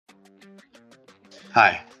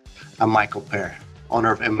Hi, I'm Michael Pear,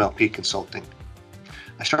 owner of MLP Consulting.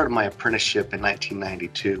 I started my apprenticeship in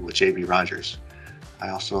 1992 with J.B. Rogers. I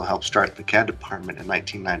also helped start the CAD department in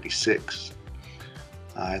 1996.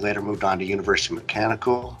 I later moved on to University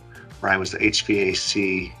Mechanical, where I was the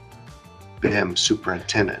HVAC BIM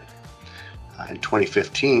superintendent. In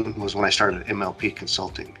 2015 was when I started MLP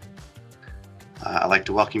Consulting. I'd like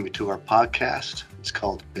to welcome you to our podcast. It's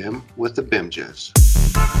called BIM with the BIMJs.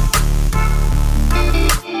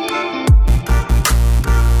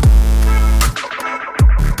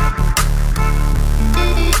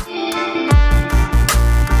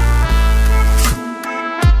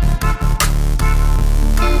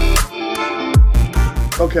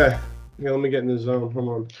 Okay, let me get in the zone. Hold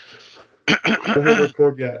on. Don't hit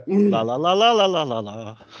record yet. La la la la la la la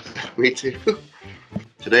la. Me too.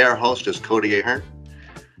 Today our host is Cody Ahern,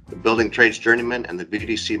 the building trades journeyman and the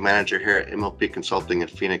BDC manager here at MLP Consulting in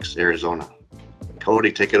Phoenix, Arizona.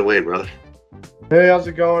 Cody, take it away, brother. Hey, how's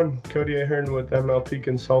it going? Cody Ahern with MLP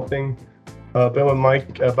Consulting. Been with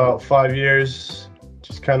Mike about 5 years,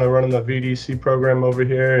 just kind of running the VDC program over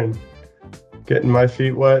here and getting my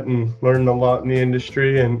feet wet and learning a lot in the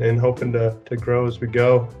industry and hoping to grow as we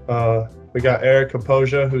go. We got Eric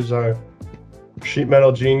Kapoja, who's our sheet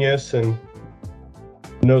metal genius and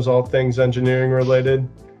knows all things engineering related.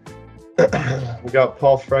 We got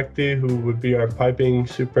Paul Frechty, who would be our piping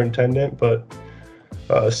superintendent, but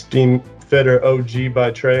steam fitter OG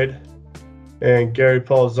by trade. And Gary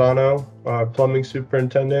Polzano, our plumbing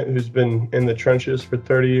superintendent, who's been in the trenches for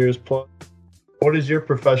 30 years plus. What is your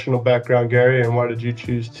professional background, Gary, and why did you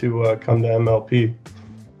choose to come to MLP?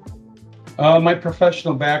 My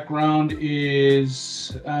professional background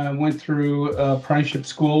is went through apprenticeship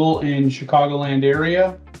school in Chicagoland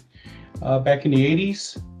area back in the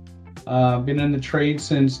 80s. Been in the trade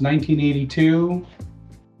since 1982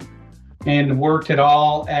 and worked at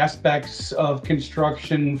all aspects of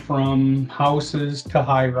construction from houses to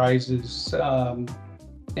high rises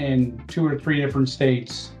in 2 or 3 different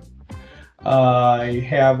states. I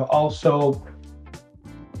have also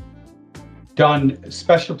done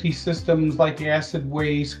specialty systems like acid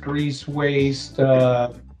waste, grease waste,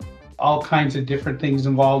 all kinds of different things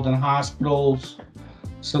involved in hospitals.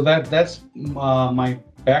 So that's my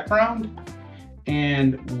background.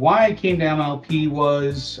 And why I came to MLP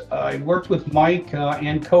was I worked with Mike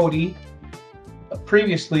and Cody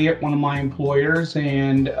previously at one of my employers,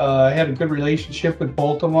 and I had a good relationship with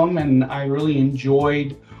both of them, and I really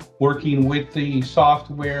enjoyed working with the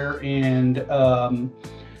software and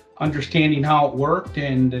understanding how it worked,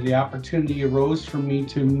 and the opportunity arose for me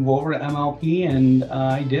to move over to MLP, and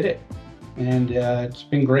I did it. And it's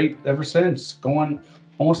been great ever since, going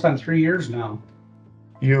almost on 3 years now.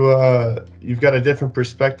 You've got a different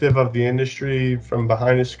perspective of the industry from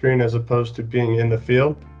behind the screen as opposed to being in the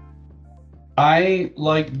field? I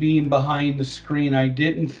like being behind the screen. I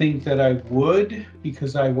didn't think that I would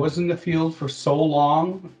because I was in the field for so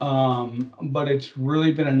long, but it's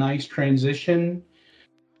really been a nice transition.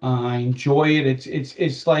 I enjoy it.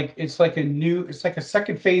 It's like a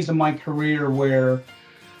second phase of my career where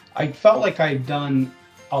I felt like I'd done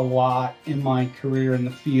a lot in my career in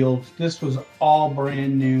the field. This was all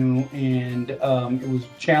brand new, and it was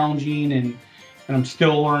challenging, and I'm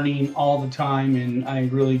still learning all the time, and I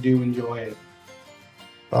really do enjoy it.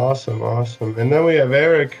 Awesome. And then we have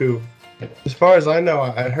Eric, who, as far as I know,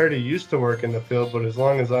 I heard he used to work in the field, but as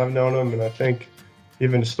long as I've known him, and I think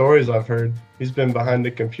even stories I've heard, he's been behind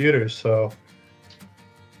the computer. So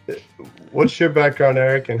what's your background,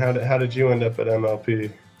 Eric, and how did you end up at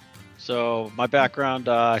MLP? So my background,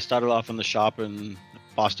 I started off in the shop in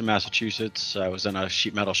Boston, Massachusetts. I was in a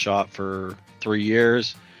sheet metal shop for 3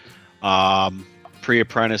 years,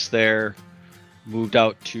 pre-apprentice there, moved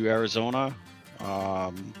out to Arizona,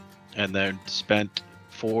 and then spent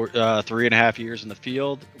 3.5 years in the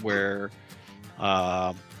field where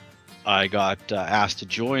I got asked to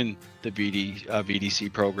join the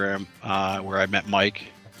VDC program where I met Mike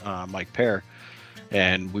Pear,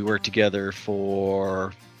 and we worked together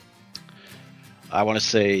for, I want to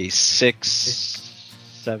say 6,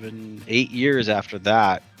 7, 8 years after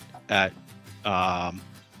that at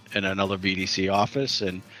in another VDC office,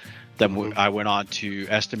 and then I went on to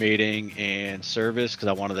estimating and service because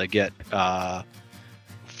I wanted to get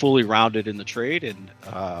fully rounded in the trade, and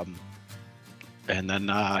then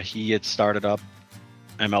he had started up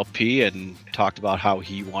MLP and talked about how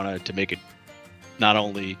he wanted to make it not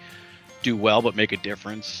only do well but make a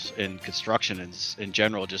difference in construction in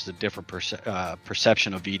general, just a different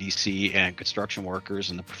perception of VDC and construction workers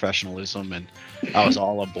and the professionalism, and I was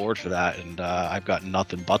all on board for that, and I've got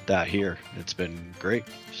nothing but that here. It's been great.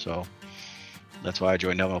 So that's why I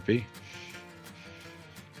joined MLP.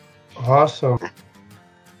 Awesome.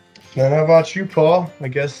 And how about you, Paul? I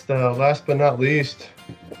guess last but not least.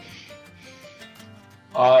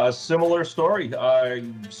 A similar story. I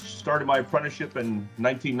started my apprenticeship in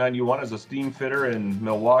 1991 as a steam fitter in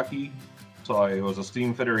Milwaukee. So I was a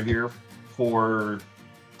steam fitter here for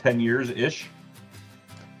 10 years-ish.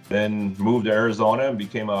 Then moved to Arizona and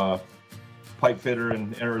became a pipe fitter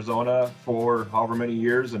in Arizona for however many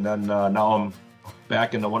years. And then now I'm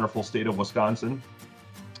back in the wonderful state of Wisconsin.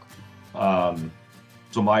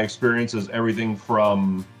 So my experience is everything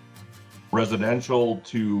from residential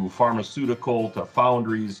to pharmaceutical to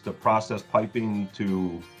foundries to process piping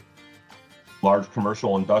to large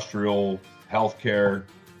commercial, industrial, healthcare.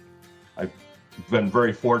 I've been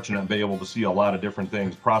very fortunate to be able to see a lot of different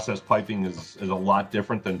things. Process piping is a lot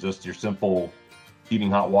different than just your simple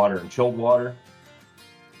heating hot water and chilled water.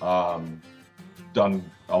 Done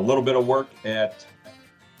a little bit of work at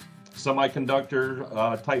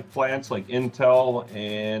semiconductor type plants like Intel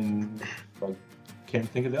and I can't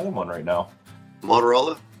think of the other one right now.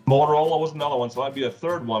 Motorola was another one, so that'd be a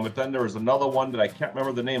third one. But then there was another one that I can't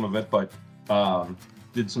remember the name of it, but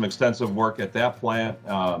did some extensive work at that plant.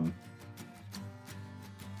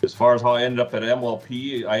 As far as how I ended up at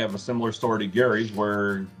MLP, I have a similar story to Gary's,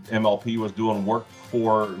 where MLP was doing work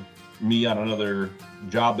for me on another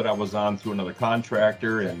job that I was on through another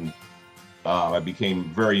contractor, and I became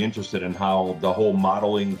very interested in how the whole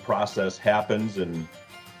modeling process happens, and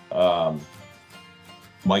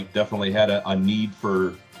Mike definitely had a need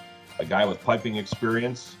for a guy with piping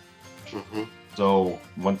experience. Mm-hmm. So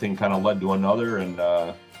one thing kind of led to another, and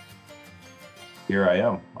here I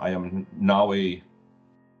am. I am now a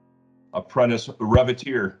apprentice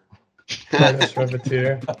reveteer. Apprentice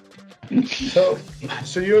reveteer.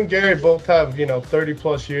 So you and Gary both have 30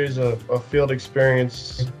 plus years of field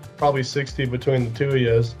experience, probably 60 between the two of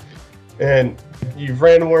you, and you've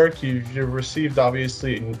ran work. You've received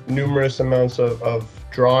obviously numerous amounts of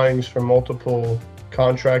drawings from multiple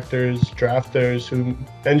contractors, drafters,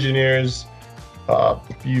 engineers.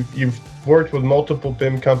 You've worked with multiple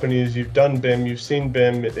BIM companies. You've done BIM. You've seen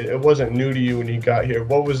BIM. It wasn't new to you when you got here.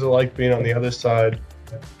 What was it like being on the other side,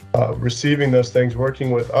 receiving those things,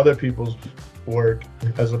 working with other people's work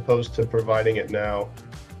as opposed to providing it now?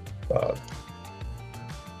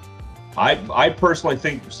 I personally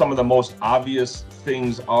think some of the most obvious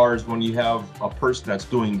things are is when you have a person that's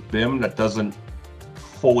doing BIM that doesn't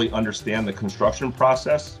fully understand the construction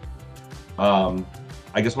process.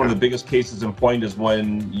 I guess one of the biggest cases in point is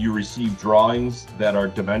when you receive drawings that are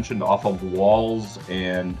dimensioned off of walls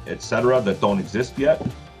and etc. that don't exist yet.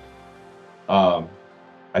 I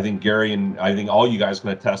think Gary and I think all you guys can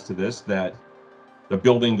attest to this, that the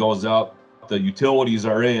building goes up, the utilities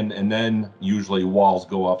are in, and then usually walls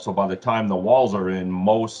go up. So by the time the walls are in,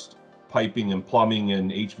 most piping and plumbing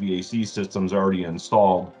and HVAC systems are already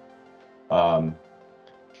installed.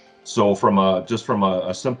 So from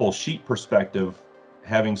a simple sheet perspective,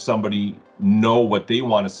 having somebody know what they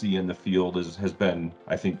want to see in the field has been,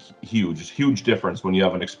 I think, huge. It's a huge difference when you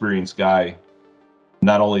have an experienced guy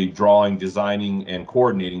not only drawing, designing, and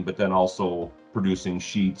coordinating, but then also producing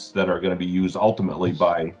sheets that are going to be used ultimately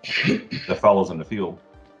by the fellows in the field.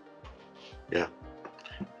 Yeah.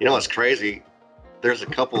 It's crazy. There's a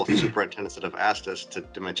couple of superintendents that have asked us to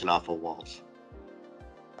dimension off of walls.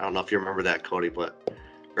 I don't know if you remember that, Cody, but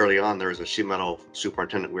early on there was a sheet metal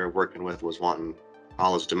superintendent we were working with was wanting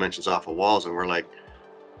all his dimensions off of walls, and we're like,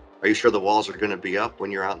 are you sure the walls are going to be up when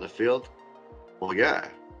you're out in the field? Well, yeah.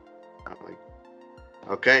 I'm like,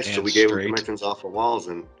 okay, so we gave him dimensions off of walls,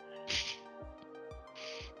 and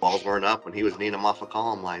walls weren't up when he was needing them off of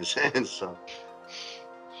column lines. And so,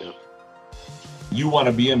 yeah. You want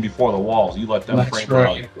to be in before the walls. You let them That's frame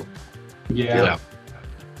right. out. Yeah.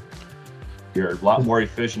 You're a lot more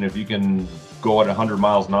efficient if you can go at 100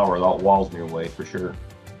 miles an hour without walls in your way, for sure.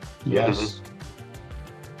 Yes.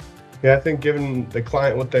 Yeah, I think giving the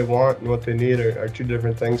client what they want and what they need are two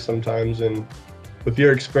different things sometimes. And with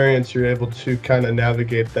your experience, you're able to kind of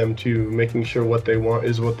navigate them to making sure what they want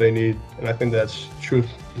is what they need. And I think that's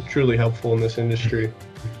truly helpful in this industry.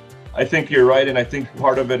 I think you're right. And I think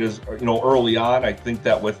part of it is, early on, I think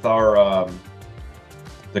that with our,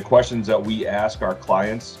 the questions that we ask our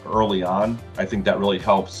clients early on, I think that really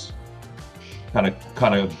helps kind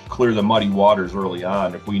of clear the muddy waters early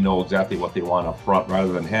on if we know exactly what they want up front,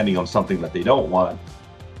 rather than handing them something that they don't want.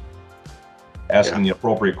 Asking the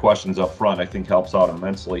appropriate questions up front, I think, helps out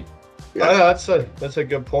immensely. Yeah, that's a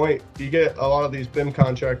good point. You get a lot of these BIM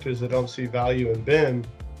contractors that don't see value in BIM,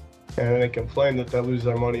 and they complain that they lose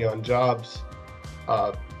their money on jobs.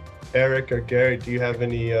 Eric or Gary, do you have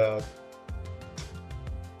any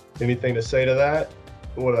Anything to say to that?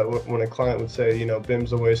 When a client would say, you know,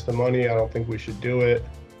 BIM's a waste of money, I don't think we should do it.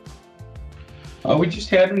 We just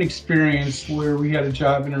had an experience where we had a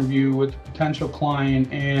job interview with a potential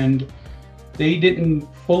client, and they didn't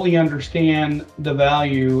fully understand the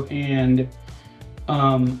value. And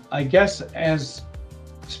I guess, as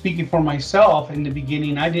speaking for myself, in the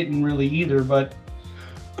beginning, I didn't really either. But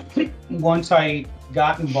once I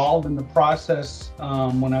got involved in the process,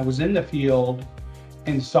 when I was in the field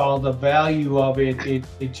and saw the value of it,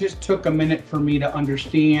 it just took a minute for me to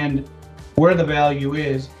understand where the value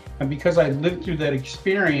is. And because I lived through that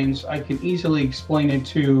experience, I can easily explain it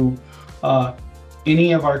to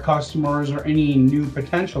any of our customers or any new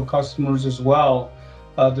potential customers as well.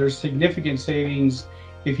 There's significant savings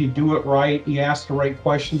if you do it right, you ask the right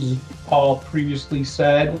questions, as Paul previously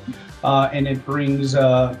said, and it brings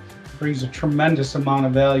a tremendous amount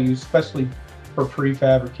of value, especially for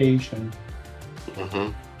prefabrication.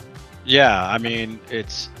 Mm-hmm. Yeah, I mean,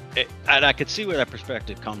 and I could see where that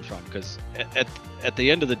perspective comes from, because at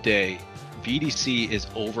the end of the day, VDC is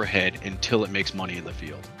overhead until it makes money in the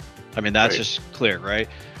field. I mean, that's just clear, right?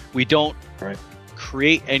 We don't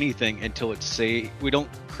create anything until we don't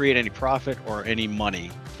create any profit or any money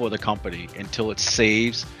for the company until it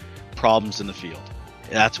saves problems in the field.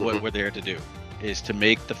 That's what we're there to do, is to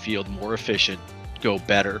make the field more efficient, go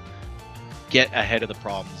better, get ahead of the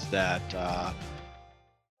problems that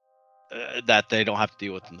they don't have to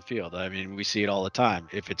deal with in the field. I mean, we see it all the time.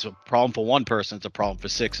 If it's a problem for one person, it's a problem for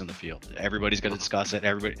 6 in the field. Everybody's going to discuss it.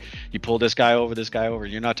 You pull this guy over.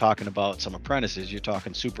 You're not talking about some apprentices. You're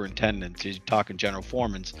talking superintendents. You're talking general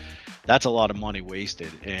foremans. That's a lot of money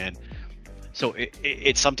wasted. And so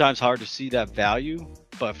it's sometimes hard to see that value.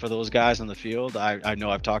 But for those guys in the field, I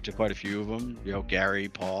know I've talked to quite a few of them. You know, Gary,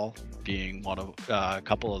 Paul being one of a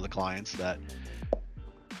couple of the clients, that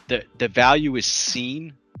the value is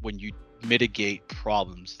seen when you mitigate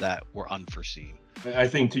problems that were unforeseen. I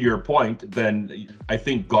think, to your point, then I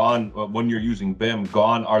think when you're using BIM,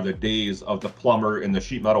 gone are the days of the plumber and the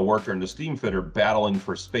sheet metal worker and the steam fitter battling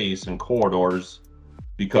for space and corridors,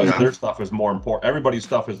 because their stuff is more important. Everybody's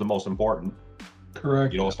stuff is the most important.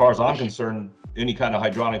 Correct. You know, as far as I'm concerned, any kind of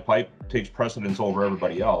hydronic pipe takes precedence over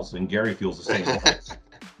everybody else, and Gary feels the same way.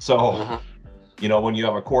 So, you know, when you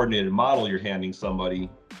have a coordinated model you're handing somebody,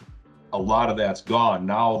 a lot of that's gone.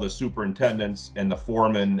 Now the superintendents and the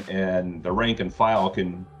foreman and the rank and file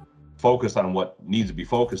can focus on what needs to be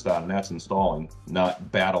focused on, and that's installing,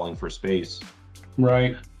 not battling for space.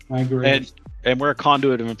 Right, I agree. And we're a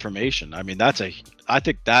conduit of information. I mean, I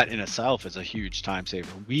think that in itself is a huge time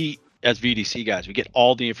saver. We, as VDC guys, we get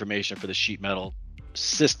all the information for the sheet metal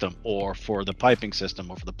system, or for the piping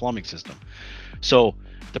system, or for the plumbing system. So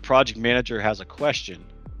the project manager has a question,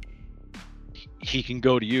 he can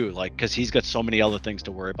go to you, like, because he's got so many other things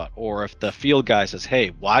to worry about. Or if the field guy says, hey,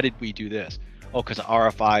 why did we do this? Oh, because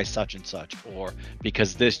RFI such and such, or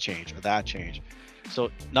because this changed or that changed. So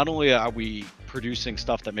not only are we producing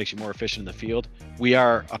stuff that makes you more efficient in the field, we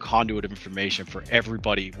are a conduit of information for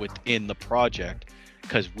everybody within the project,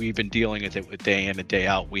 because we've been dealing with it day in and day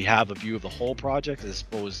out. We have a view of the whole project as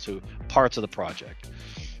opposed to parts of the project.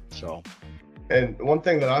 So. And one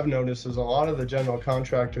thing that I've noticed is a lot of the general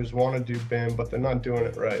contractors want to do BIM, but they're not doing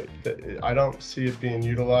it right. I don't see it being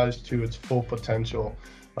utilized to its full potential.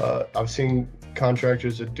 I've seen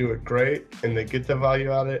contractors that do it great and they get the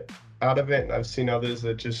value out of it. And I've seen others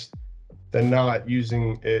that they're not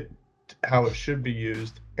using it how it should be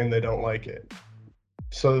used, and they don't like it.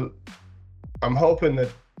 So I'm hoping that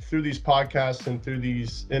through these podcasts and through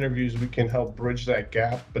these interviews, we can help bridge that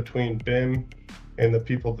gap between BIM and the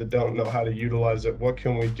people that don't know how to utilize it. What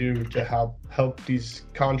can we do to help these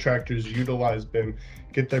contractors utilize BIM,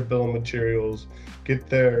 get their bill of materials, get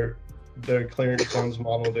their clearance zones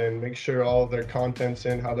modeled in, make sure all of their content's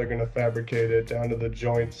in, how they're going to fabricate it, down to the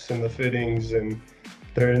joints and the fittings and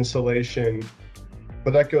their insulation.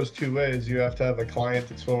 But that goes two ways. You have to have a client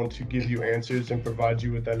that's willing to give you answers and provide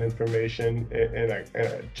you with that information, and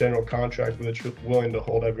a general contractor that's willing to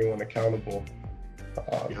hold everyone accountable.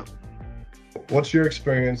 What's your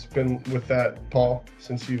experience been with that, Paul,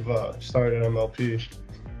 since you've started MLP?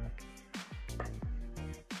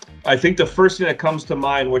 I think the first thing that comes to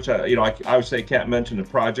mind, which I would say can't mention the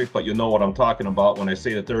project, but you know what I'm talking about when I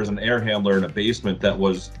say that there was an air handler in a basement that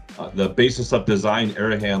was the basis of design.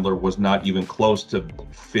 Air handler was not even close to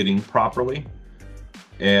fitting properly,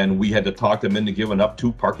 and we had to talk them into giving up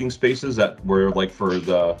 2 parking spaces that were like for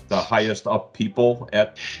the highest up people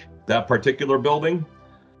at that particular building.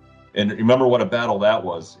 And remember what a battle that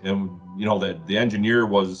was. And you know that the engineer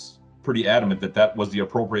was pretty adamant that was the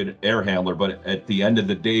appropriate air handler. But at the end of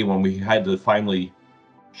the day, when we had to finally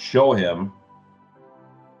show him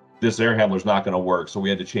this air handler is not going to work. So we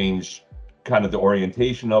had to change kind of the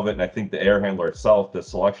orientation of it. And I think the air handler itself, the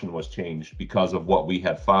selection was changed because of what we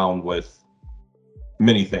had found with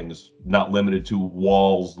many things, not limited to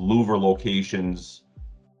walls, louver locations,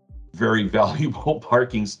 very valuable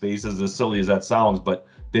parking spaces, as silly as that sounds, but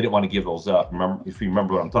they didn't want to give those up. Remember, if you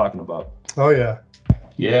remember what I'm talking about. Oh yeah.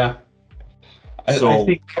 Yeah. So, I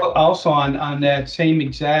think also on that same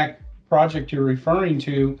exact project you're referring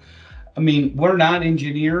to, I mean, we're not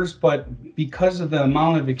engineers, but because of the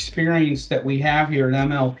amount of experience that we have here at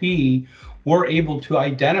MLP, we're able to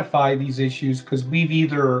identify these issues because we've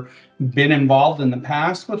either been involved in the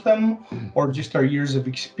past with them, or just our years of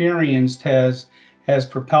experience has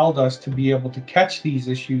propelled us to be able to catch these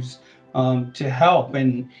issues to help.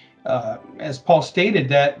 And as Paul stated,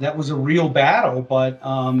 that was a real battle, but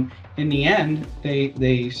in the end,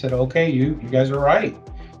 they said, okay, you guys are right,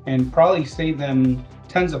 and probably saved them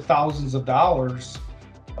tens of thousands of dollars,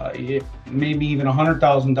 maybe even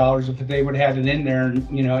 $100,000 if they would have had it in there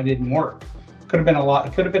and it didn't work. Could have been a lot.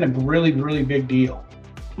 It could have been a really, really big deal.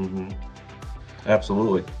 mm-hmm.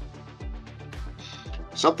 Absolutely.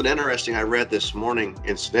 Something interesting I read this morning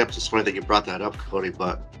in Snips. It's funny that you brought that up, Cody,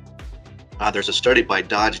 but there's a study by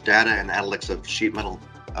Dodge Data and Analytics of sheet metal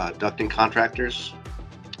ducting contractors.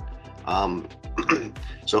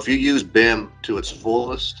 So if you use BIM to its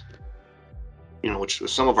fullest, which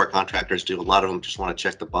some of our contractors do, a lot of them just want to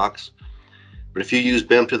check the box. But if you use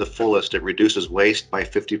BIM to the fullest, it reduces waste by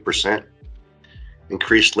 50%,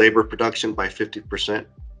 increased labor production by 50%,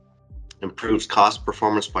 improves cost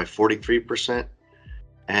performance by 43%,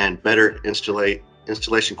 and better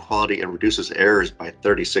installation quality and reduces errors by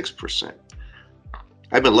 36%.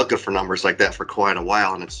 I've been looking for numbers like that for quite a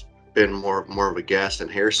while, and it's been more of a guess than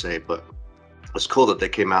hearsay, but it's cool that they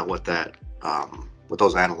came out with that, with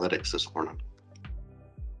those analytics this morning.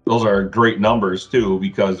 Those are great numbers too,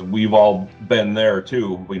 because we've all been there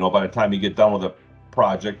too. By the time you get done with a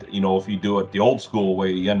project, if you do it the old school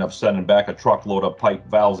way, you end up sending back a truckload of pipe,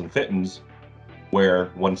 valves, and fittings, where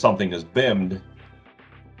when something is BIMmed,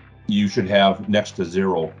 you should have next to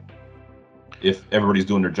zero if everybody's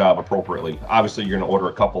doing their job appropriately. Obviously, you're going to order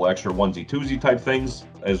a couple extra onesie twosie type things,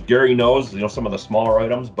 as Gary knows, some of the smaller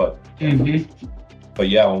items, but but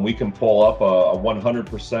yeah, when we can pull up a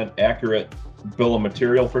 100% accurate bill of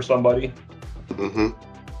material for somebody,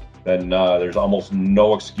 then there's almost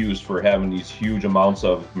no excuse for having these huge amounts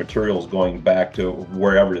of materials going back to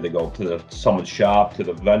wherever they go, to someone's shop, to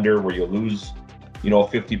the vendor, where you lose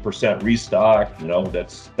 50% restock.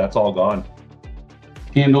 That's all gone.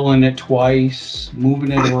 Handling it twice,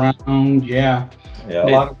 moving it around, a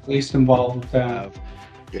lot of waste involved with that.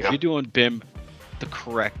 If you're doing BIM the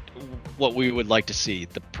correct, what we would like to see,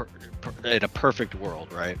 in a perfect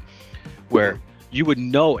world, right, where you would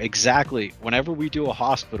know exactly, whenever we do a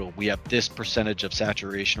hospital, we have this percentage of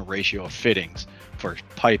saturation ratio of fittings for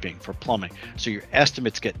piping, for plumbing. So your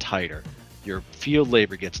estimates get tighter, your field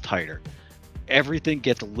labor gets tighter. Everything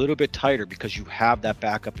gets a little bit tighter because you have that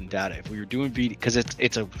backup in data. If we were doing VD, because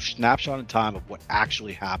it's a snapshot in time of what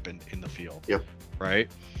actually happened in the field. Yep. Right.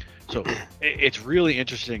 So it's really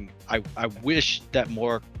interesting. I wish that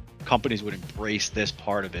more companies would embrace this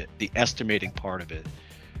part of it, the estimating part of it,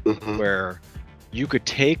 where you could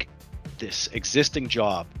take this existing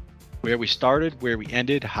job, where we started, where we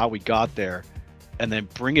ended, how we got there, and then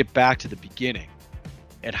bring it back to the beginning,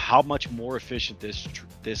 and how much more efficient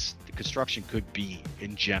this construction could be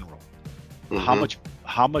in general.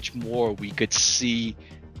 How much more we could see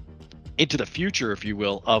into the future, if you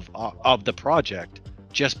will, of the project,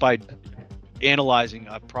 just by analyzing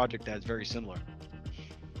a project that's very similar.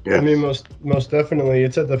 Yeah. I mean, most definitely,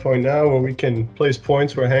 it's at the point now where we can place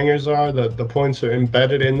points where hangers are. The points are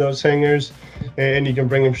embedded in those hangers, and you can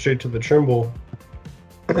bring them straight to the Trimble.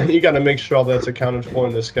 You got to make sure all that's accounted for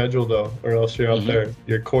in the schedule, though, or else you're out there,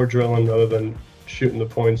 you're core drilling rather than shooting the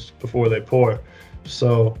points before they pour.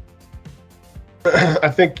 So I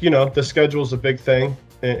think, the schedule is a big thing,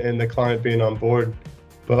 and the client being on board.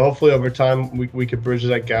 But hopefully over time, we could bridge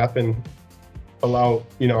that gap and allow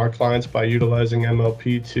our clients, by utilizing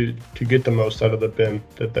MLP, to get the most out of the BIM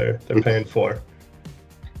that they're paying for.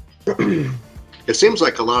 It seems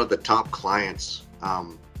like a lot of the top clients,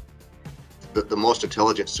 the most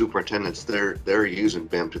intelligent superintendents, they're using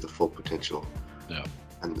BIM to the full potential. Yeah.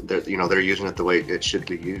 And they're using it the way it should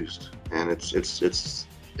be used, and it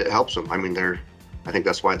helps them. I mean, I think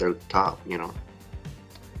that's why they're top.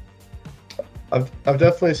 I've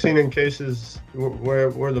definitely seen in cases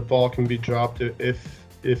where the ball can be dropped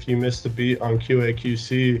if you miss the beat on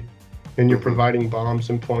QA/QC, and you're Mhm. providing bombs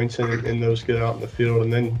and points, and those get out in the field.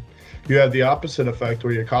 And then you have the opposite effect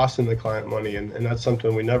where you're costing the client money, and that's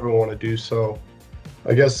something we never want to do. So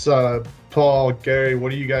I guess, Paul, Gary,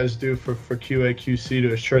 what do you guys do for QA, QC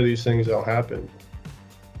to assure these things don't happen?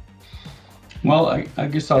 Well, I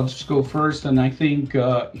guess I'll just go first. And I think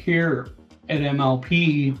here at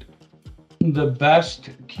MLP, the best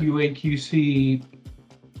QA, QC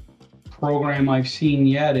program I've seen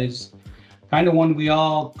yet is kind of one we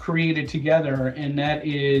all created together, and that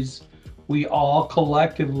is we all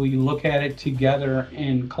collectively look at it together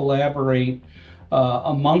and collaborate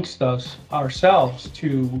amongst us ourselves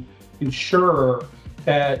to ensure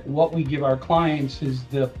that what we give our clients is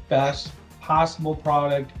the best possible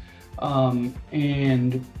product,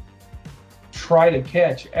 and try to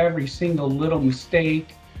catch every single little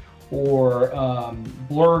mistake or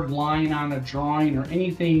blurred line on a drawing or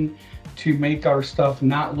anything to make our stuff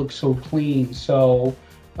not look so clean. So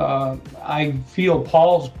I feel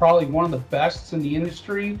Paul's probably one of the best in the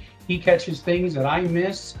industry. He catches things that I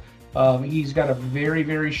miss. He's got a very,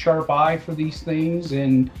 very sharp eye for these things.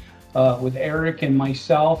 And with Eric and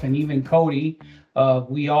myself and even Cody,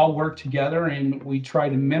 we all work together and we try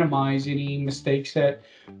to minimize any mistakes that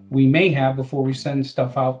we may have before we send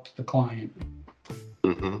stuff out to the client.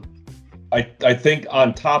 Mm-hmm. I think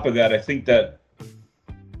on top of that, I think that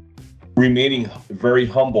remaining very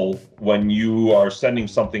humble when you are sending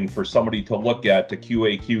something for somebody to look at to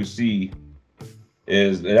QA, QC,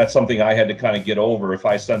 that's something I had to kind of get over. If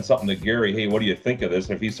I send something to Gary, hey, what do you think of this?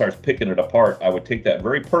 And if he starts picking it apart, I would take that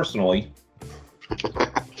very personally.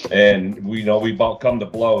 And we about come to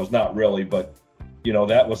blows, not really, but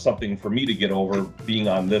that was something for me to get over, being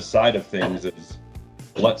on this side of things, is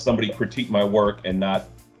let somebody critique my work and not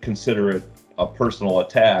consider it a personal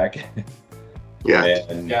attack.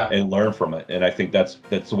 And learn from it. And I think that's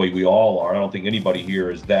the way we all are. I don't think anybody here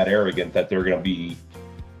is that arrogant that they're going to be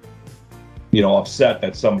upset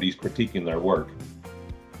that somebody's critiquing their work.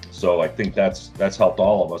 So I think that's helped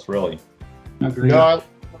all of us, really. Agreed. No,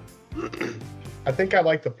 I think I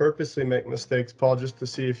like to purposely make mistakes, Paul, just to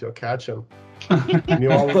see if you'll catch them. And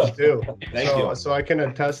you always do. Thank you. So I can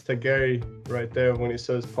attest to Gary right there when he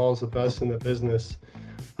says Paul's the best in the business.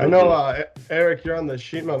 I know, Eric, you're on the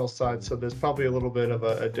sheet metal side, so there's probably a little bit of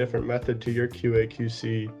a different method to your QA,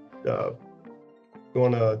 QC. You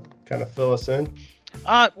want to kind of fill us in?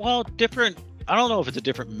 Well, different. I don't know if it's a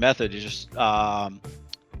different method. It's just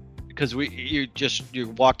because you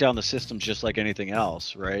walk down the systems just like anything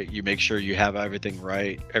else, right? You make sure you have everything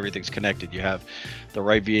right, everything's connected. You have the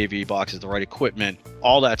right VAV boxes, the right equipment,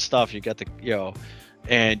 all that stuff. You got the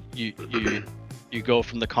and you go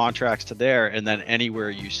from the contracts to there, and then anywhere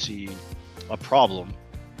you see a problem,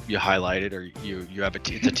 you highlight it, or you have it's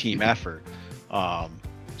a team effort.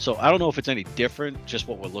 So I don't know if it's any different. Just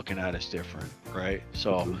what we're looking at is different, right?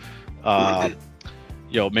 So,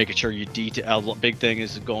 making sure you detail. Big thing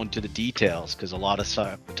is going to the details, because a lot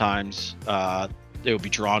of times it will be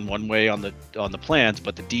drawn one way on the plans,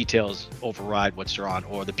 but the details override what's drawn,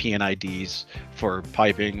 or the PNIDs for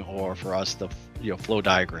piping, or for us the flow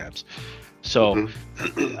diagrams. So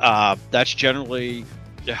that's generally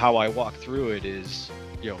how I walk through it. Is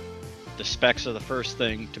the specs are the first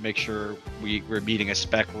thing to make sure we're meeting a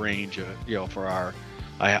spec range. For our,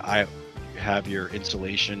 I have your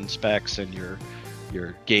insulation specs and your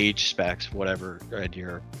gauge specs, whatever, and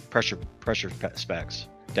your pressure specs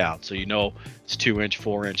down. So it's 2-inch,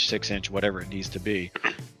 4-inch, 6-inch, whatever it needs to be.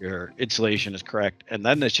 Your insulation is correct, and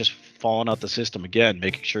then it's just following out the system again,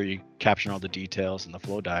 making sure you capture all the details and the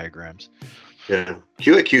flow diagrams. Yeah,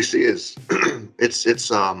 QA, QC is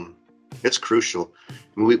it's crucial.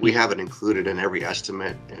 We have it included in every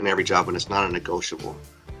estimate and every job, and it's not a negotiable.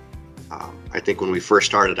 I think when we first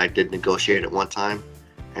started, I did negotiate at one time,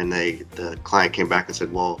 and the client came back and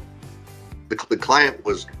said, well, the client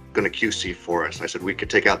was going to QC for us. I said, we could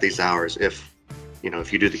take out these hours if you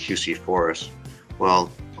do the QC for us.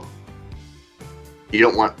 Well, you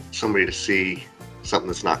don't want somebody to see something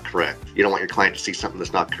that's not correct. You don't want your client to see something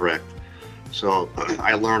that's not correct. So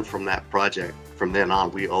I learned from that project. From then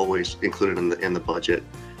on, we always include it in the budget.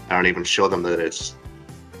 I don't even show them that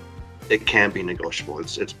it can be negotiable.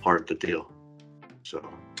 It's part of the deal. So.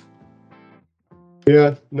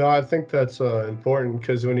 Yeah, no, I think that's important,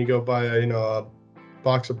 because when you go buy a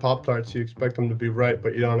box of Pop-Tarts, you expect them to be right,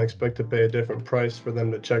 but you don't expect to pay a different price for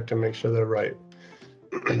them to check to make sure they're right.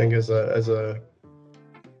 I think as a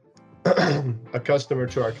customer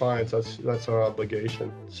to our clients, that's our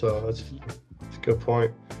obligation. So that's a good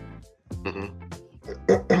point.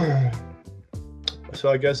 So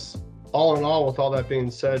I guess all in all, with all that being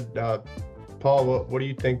said, Paul, what do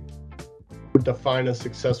you think would define a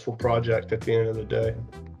successful project at the end of the day?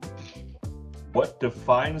 What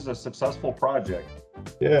defines a successful project?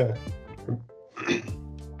 Yeah.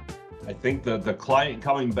 I think the client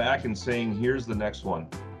coming back and saying, here's the next one.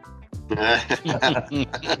 That's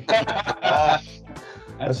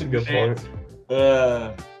a good point.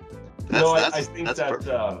 I think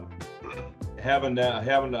that having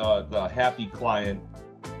the happy client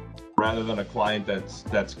rather than a client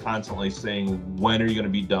that's constantly saying, when are you going to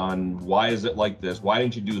be done? Why is it like this? Why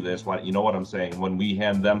didn't you do this? Why, you know what I'm saying? When we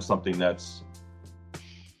hand them something that's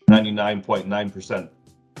 99.9%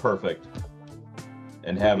 perfect,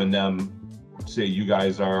 and having them say, you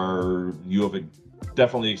have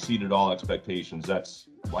definitely exceeded all expectations. That's,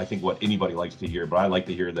 I think, what anybody likes to hear, but I like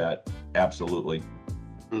to hear that. Absolutely.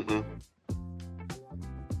 Mm-hmm.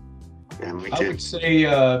 Yeah, me too. I would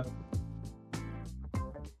say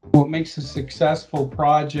what makes a successful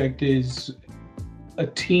project is a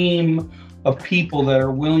team of people that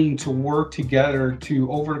are willing to work together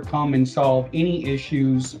to overcome and solve any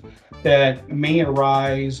issues that may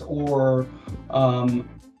arise or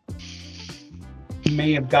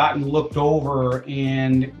may have gotten looked over,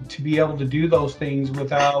 and to be able to do those things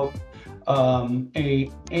without in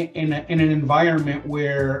an environment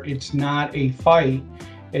where it's not a fight,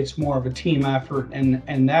 it's more of a team effort,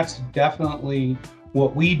 and that's definitely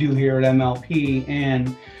what we do here at MLP.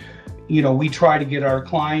 And we try to get our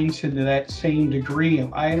clients into that same degree.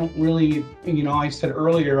 I don't really, I said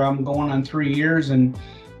earlier, I'm going on 3 years, and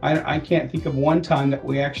I can't think of one time that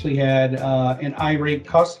we actually had an irate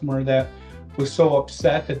customer that was so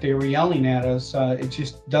upset that they were yelling at us. It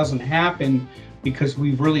just doesn't happen, because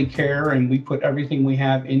we really care and we put everything we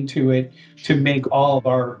have into it to make all of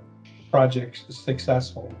our projects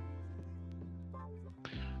successful.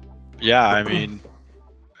 Yeah, I mean,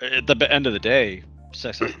 at the end of the day,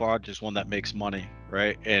 successful project is one that makes money,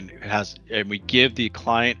 right? And we give the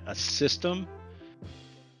client a system,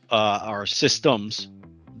 or systems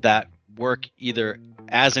that work either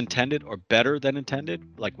as intended or better than intended.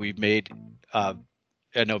 Like we've made, I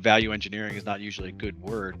know value engineering is not usually a good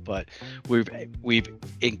word, but we've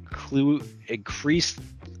increased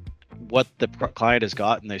what the client has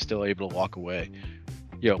got, and they're still able to walk away,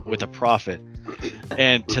 with a profit.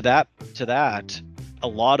 And to that, a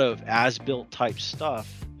lot of as-built type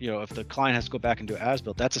stuff, if the client has to go back and do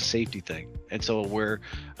as-built, that's a safety thing. And so where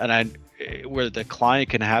the client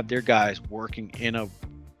can have their guys working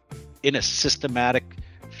in a systematic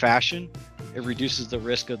fashion, it reduces the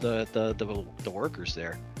risk of the workers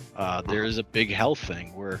there. There is a big health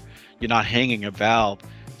thing where you're not hanging a valve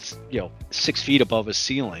 6 feet above a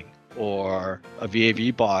ceiling, or a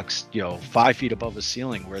VAV box 5 feet above a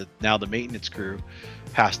ceiling, where now the maintenance crew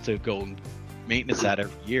has to go and maintenance that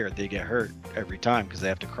every year. They get hurt every time because they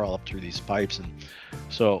have to crawl up through these pipes. And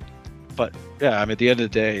so, but yeah, I mean, at the end of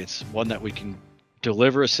the day, it's one that we can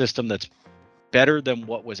deliver a system that's better than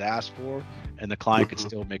what was asked for, and the client can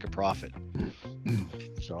still make a profit.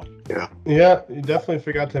 So yeah, you definitely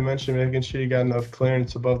forgot to mention making sure you got enough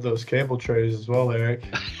clearance above those cable trays as well, Eric.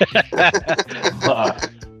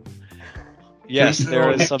 Yes,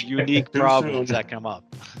 there is some unique problems that come up.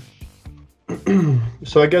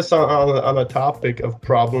 So I guess on the topic of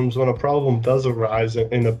problems, when a problem does arise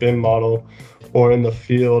in a BIM model or in the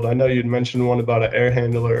field, I know you'd mentioned one about an air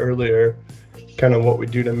handler earlier, kind of what we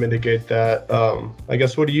do to mitigate that. I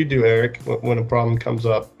guess, what do you do, Eric, when a problem comes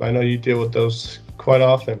up? I know you deal with those quite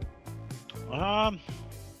often.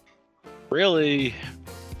 Really,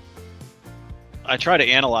 I try to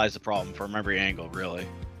analyze the problem from every angle, really.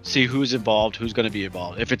 See who's involved, who's going to be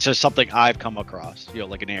involved. If it's just something I've come across,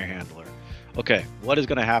 like an air handler. Okay, what is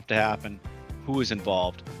going to have to happen? Who is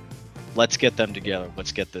involved? Let's get them together.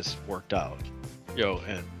 Let's get this worked out.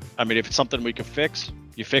 And I mean, if it's something we can fix,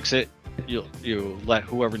 you fix it. You let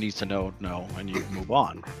whoever needs to know, and you move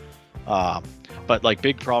on. But like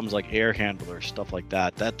big problems like air handlers, stuff like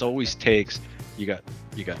that always takes, you got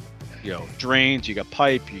drains, you got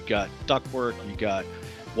pipe, you got ductwork, you got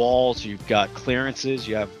walls, you've got clearances,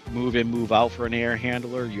 you have move in, move out for an air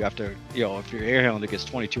handler. You have to, if your air handler gets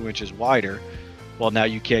 22 inches wider, well, now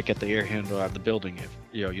you can't get the air handler out of the building if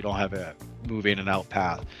you don't have a move in and out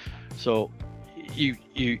path. So you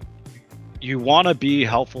want to be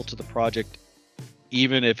helpful to the project,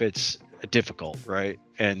 even if it's difficult, right?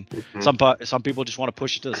 And some people just want to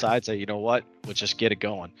push it to the side, say, you know what, let's just get it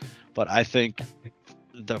going. But I think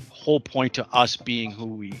the whole point to us being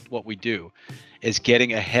what we do is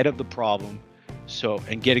getting ahead of the problem,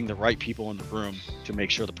 and getting the right people in the room to make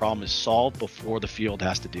sure the problem is solved before the field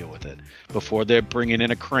has to deal with it, before they're bringing in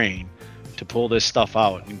a crane to pull this stuff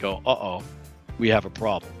out and go, we have a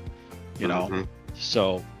problem,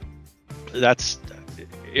 So that's,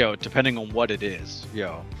 depending on what it is,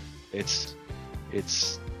 it's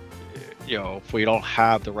if we don't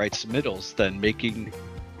have the right submittals, then making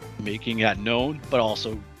that known, but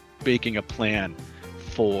also making a plan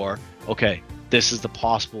for, okay, this is the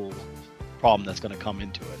possible problem that's going to come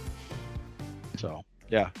into it. So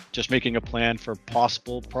yeah, just making a plan for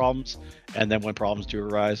possible problems, and then when problems do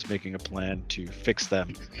arise, making a plan to fix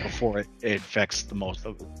them before it affects the most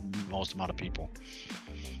amount of people.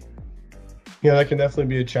 Yeah, that can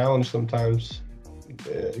definitely be a challenge sometimes,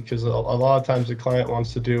 because a lot of times the client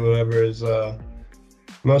wants to do whatever is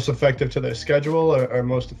most effective to their schedule or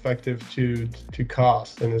most effective to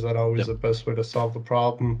cost. And is that always the best way to solve the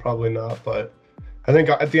problem? Probably not. But I think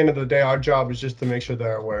at the end of the day, our job is just to make sure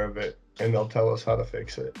they're aware of it, and they'll tell us how to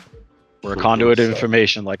fix it. We're a conduit of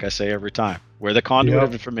information, like I say every time. We're the conduit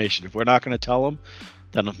of information. If we're not going to tell them,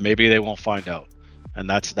 then maybe they won't find out, and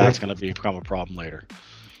that's going to become a problem later.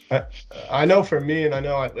 I know for me, and I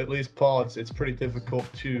know at least Paul, it's pretty difficult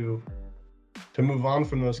to move on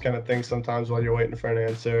from those kind of things sometimes while you're waiting for an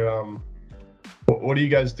answer. What do you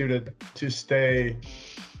guys do to stay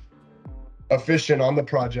efficient on the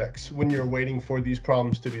projects when you're waiting for these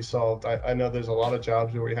problems to be solved? I know there's a lot of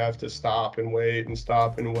jobs where we have to stop and wait and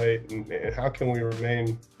stop and wait, and how can we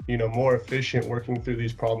remain more efficient working through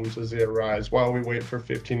these problems as they arise while we wait for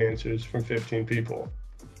 15 answers from 15 people?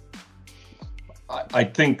 I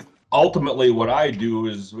think ultimately what I do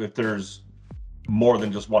is, if there's more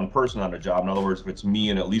than just one person on a job, in other words, if it's me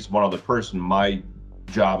and at least one other person, my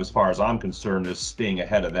job, as far as I'm concerned, is staying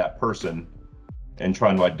ahead of that person and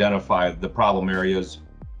trying to identify the problem areas,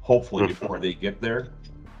 hopefully before they get there,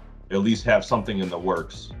 at least have something in the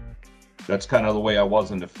works. That's kind of the way I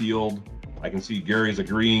was in the field. I can see Gary's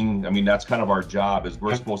agreeing. I mean, that's kind of our job, is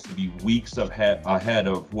we're supposed to be weeks ahead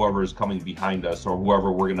of whoever is coming behind us or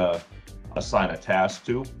whoever we're gonna assign a task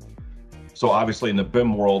to. So obviously in the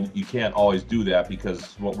BIM world, you can't always do that,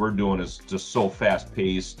 because what we're doing is just so fast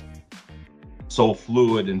paced, so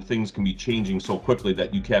fluid, and things can be changing so quickly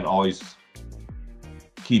that you can't always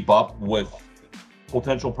keep up with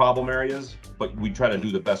potential problem areas, but we try to do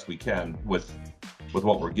the best we can with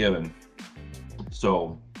what we're given.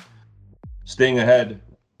 So staying ahead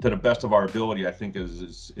to the best of our ability, I think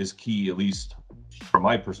is key, at least from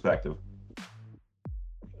my perspective.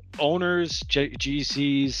 Owners,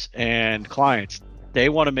 GCs, and clients, they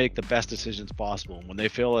want to make the best decisions possible. When they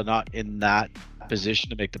feel they're not in that position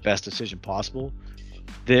to make the best decision possible,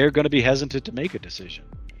 they're going to be hesitant to make a decision.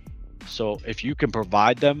 So if you can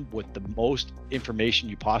provide them with the most information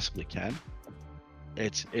you possibly can,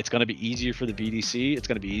 it's going to be easier for the BDC. It's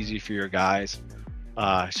going to be easy for your guys,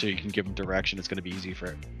 so you can give them direction. It's going to be easy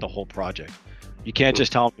for the whole project. You can't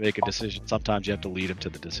just tell them to make a decision. Sometimes you have to lead them to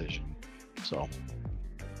the decision. So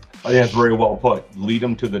I think that's very well put. Lead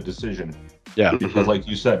them to the decision. Yeah. Because like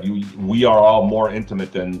you said, we are all more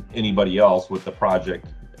intimate than anybody else with the project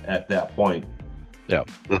at that point. Yeah.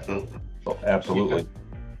 So, absolutely.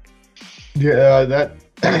 Yeah,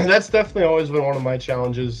 that's definitely always been one of my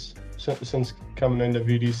challenges since coming into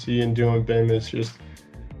VDC and doing BIM, is just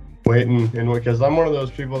waiting, and because I'm one of those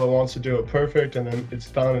people that wants to do it perfect and then it's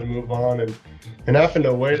done and move on, and having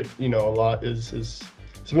to wait, a lot is it's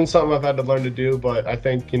been something I've had to learn to do. But I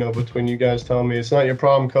think, between you guys telling me it's not your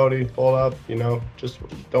problem, Cody, hold up, just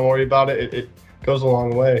don't worry about it. It goes a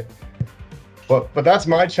long way. But that's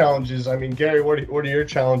my challenges. I mean, Gary, what are your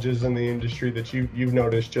challenges in the industry that you've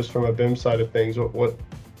noticed just from a BIM side of things? What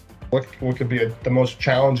could be the most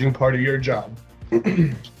challenging part of your job?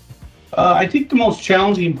 I think the most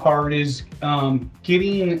challenging part is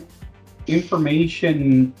getting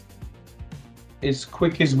information as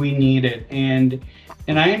quick as we need it, and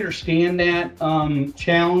I understand that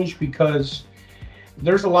challenge, because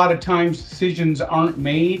there's a lot of times decisions aren't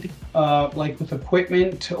made, like with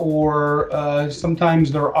equipment, or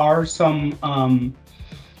sometimes there are some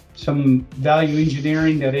value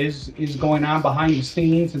engineering that is going on behind the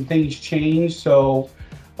scenes, and things change. So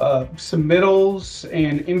submittals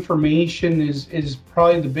and information is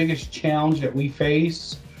probably the biggest challenge that we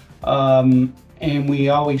face, and we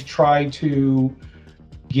always try to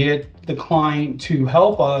get the client to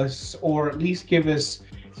help us, or at least give us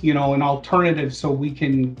an alternative so we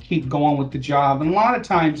can keep going with the job. And a lot of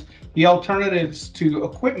times the alternatives to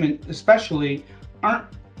equipment especially aren't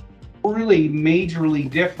really majorly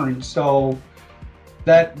different. So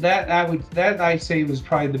that I say was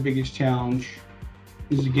probably the biggest challenge,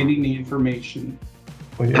 is getting the information.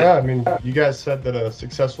 Well, yeah, I mean, you guys said that a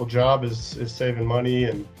successful job is saving money,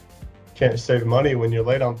 and can't save money when you're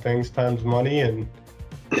late on things, time's money, and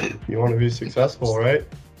you want to be successful, right?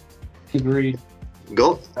 Agreed.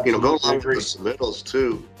 Go Absolutely along with the agree. submittals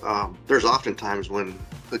too. There's often times when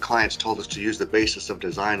the clients told us to use the basis of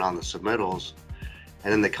design on the submittals,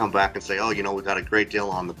 and then they come back and say, "Oh, we got a great deal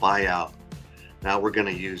on the buyout. Now we're going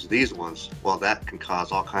to use these ones." Well, that can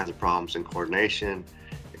cause all kinds of problems in coordination.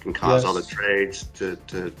 It can cause other Yes. trades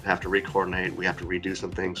to have to re-coordinate. We have to redo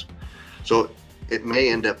some things. So it may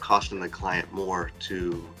end up costing the client more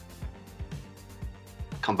to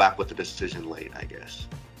come back with a decision late, I guess.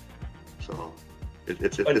 So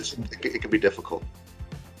it can be difficult.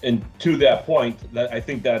 And to that point, that I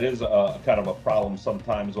think that is a kind of a problem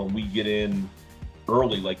sometimes when we get in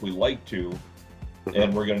early like we like to,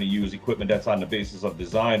 and we're going to use equipment that's on the basis of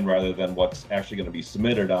design rather than what's actually going to be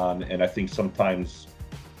submitted on. And I think sometimes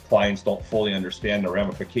clients don't fully understand the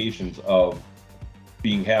ramifications of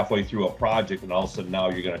being halfway through a project and all of a sudden now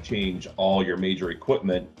you're going to change all your major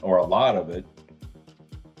equipment or a lot of it.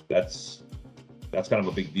 That's kind of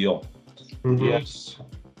a big deal. Mhm. Yes.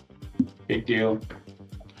 Big deal.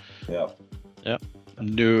 Yeah.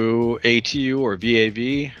 New ATU or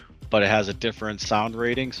VAV, but it has a different sound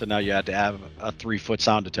rating, so now you had to have a 3-foot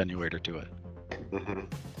sound attenuator to it. Mhm.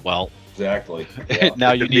 Well, Exactly. Yeah.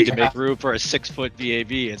 now you need to make room for a 6-foot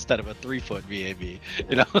VAV instead of a 3-foot VAV.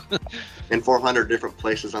 In 400 different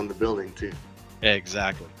places on the building too.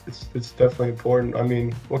 Exactly. It's definitely important. I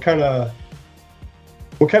mean, what kind of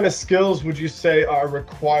skills would you say are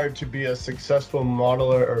required to be a successful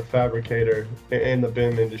modeler or fabricator in the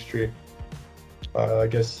BIM industry? I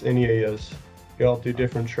guess any areas. You all do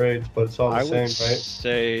different trades, but it's all the I same, would right?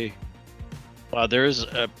 say there's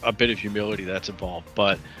a bit of humility that's involved,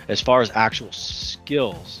 but as far as actual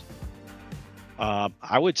skills,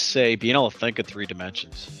 I would say being able to think in 3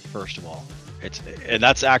 dimensions, first of all. And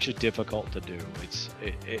that's actually difficult to do.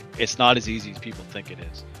 It's not as easy as people think it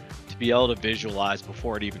is. To be able to visualize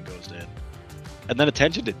before it even goes in. And then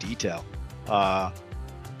attention to detail.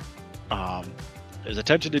 There's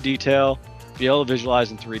attention to detail, be able to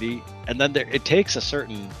visualize in 3D, and then it takes a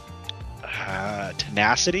certain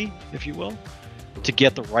tenacity, if you will, to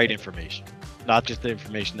get the right information, not just the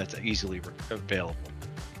information that's easily available.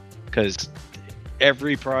 Because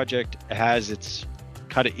every project has its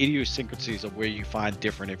kind of idiosyncrasies of where you find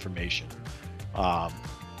different information.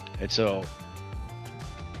 And so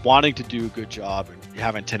wanting to do a good job and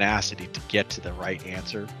having tenacity to get to the right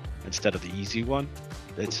answer instead of the easy one,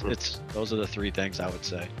 those are the 3 things I would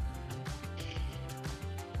say.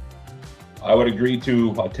 I would agree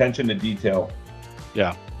to attention to detail.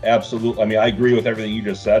 Yeah. Absolutely. I mean, I agree with everything you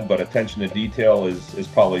just said, but attention to detail is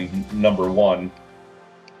probably number 1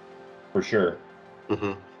 for sure.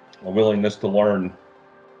 Mm-hmm. A willingness to learn.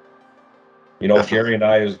 Definitely. Gary and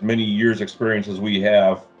I, as many years experience as we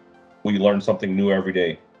have, we learn something new every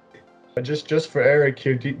day. Just for Eric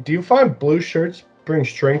here, do you find blue shirts bring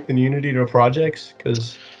strength and unity to projects?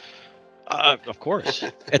 Because Of course,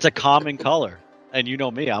 it's a calming color, and you know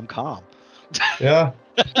me, I'm calm. yeah,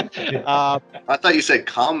 I thought you said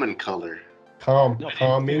common color. calming.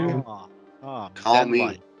 Calming.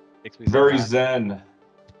 Zen-like. Makes me so Very happy. zen.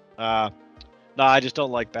 No, I just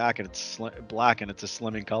don't like black, and it's black, and it's a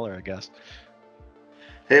slimming color, I guess.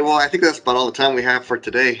 Hey, well, I think that's about all the time we have for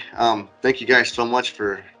today. Thank you guys so much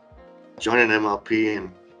for joining MLP,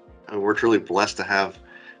 and we're truly blessed to have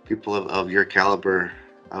people of your caliber,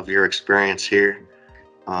 of your experience here.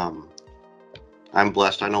 I'm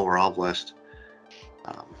blessed. I know we're all blessed.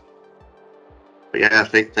 But yeah,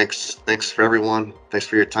 thanks for everyone. Thanks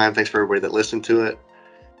for your time. Thanks for everybody that listened to it.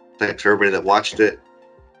 Thanks for everybody that watched it.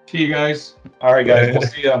 See you guys. All right, guys. We'll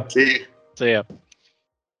see you. See you. So yeah.